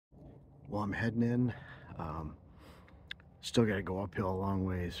Well, I'm heading in. Still got to go uphill a long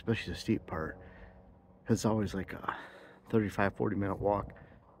way, especially the steep part. It's always like a 35-40 minute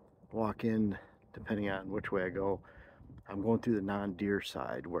walk in, depending on which way I go. I'm going through the non-deer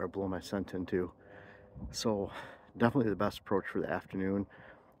side where I blow my scent into. So definitely the best approach for the afternoon,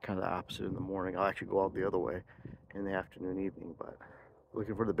 kind of the opposite in the morning. I'll actually go out the other way in the afternoon, evening, but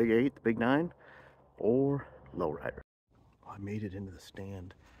looking for the big 8, the big 9, or lowrider. Well, I made it into the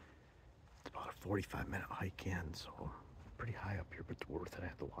stand. It's about a 45-minute hike in, so pretty high up here, but it's worth it. I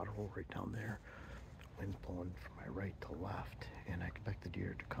have the Waterhole right down there. Wind's blowing from my right to left, and I expect the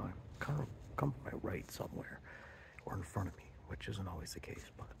deer to come from my right somewhere or in front of me, which isn't always the case.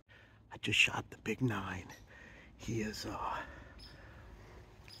 But I just shot the big 9. He is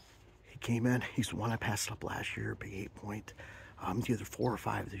he came in. He's the one I passed up last year, big 8-point. He's either 4 or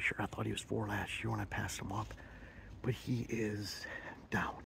 5 this year. I thought he was 4 last year when I passed him up, but he is down.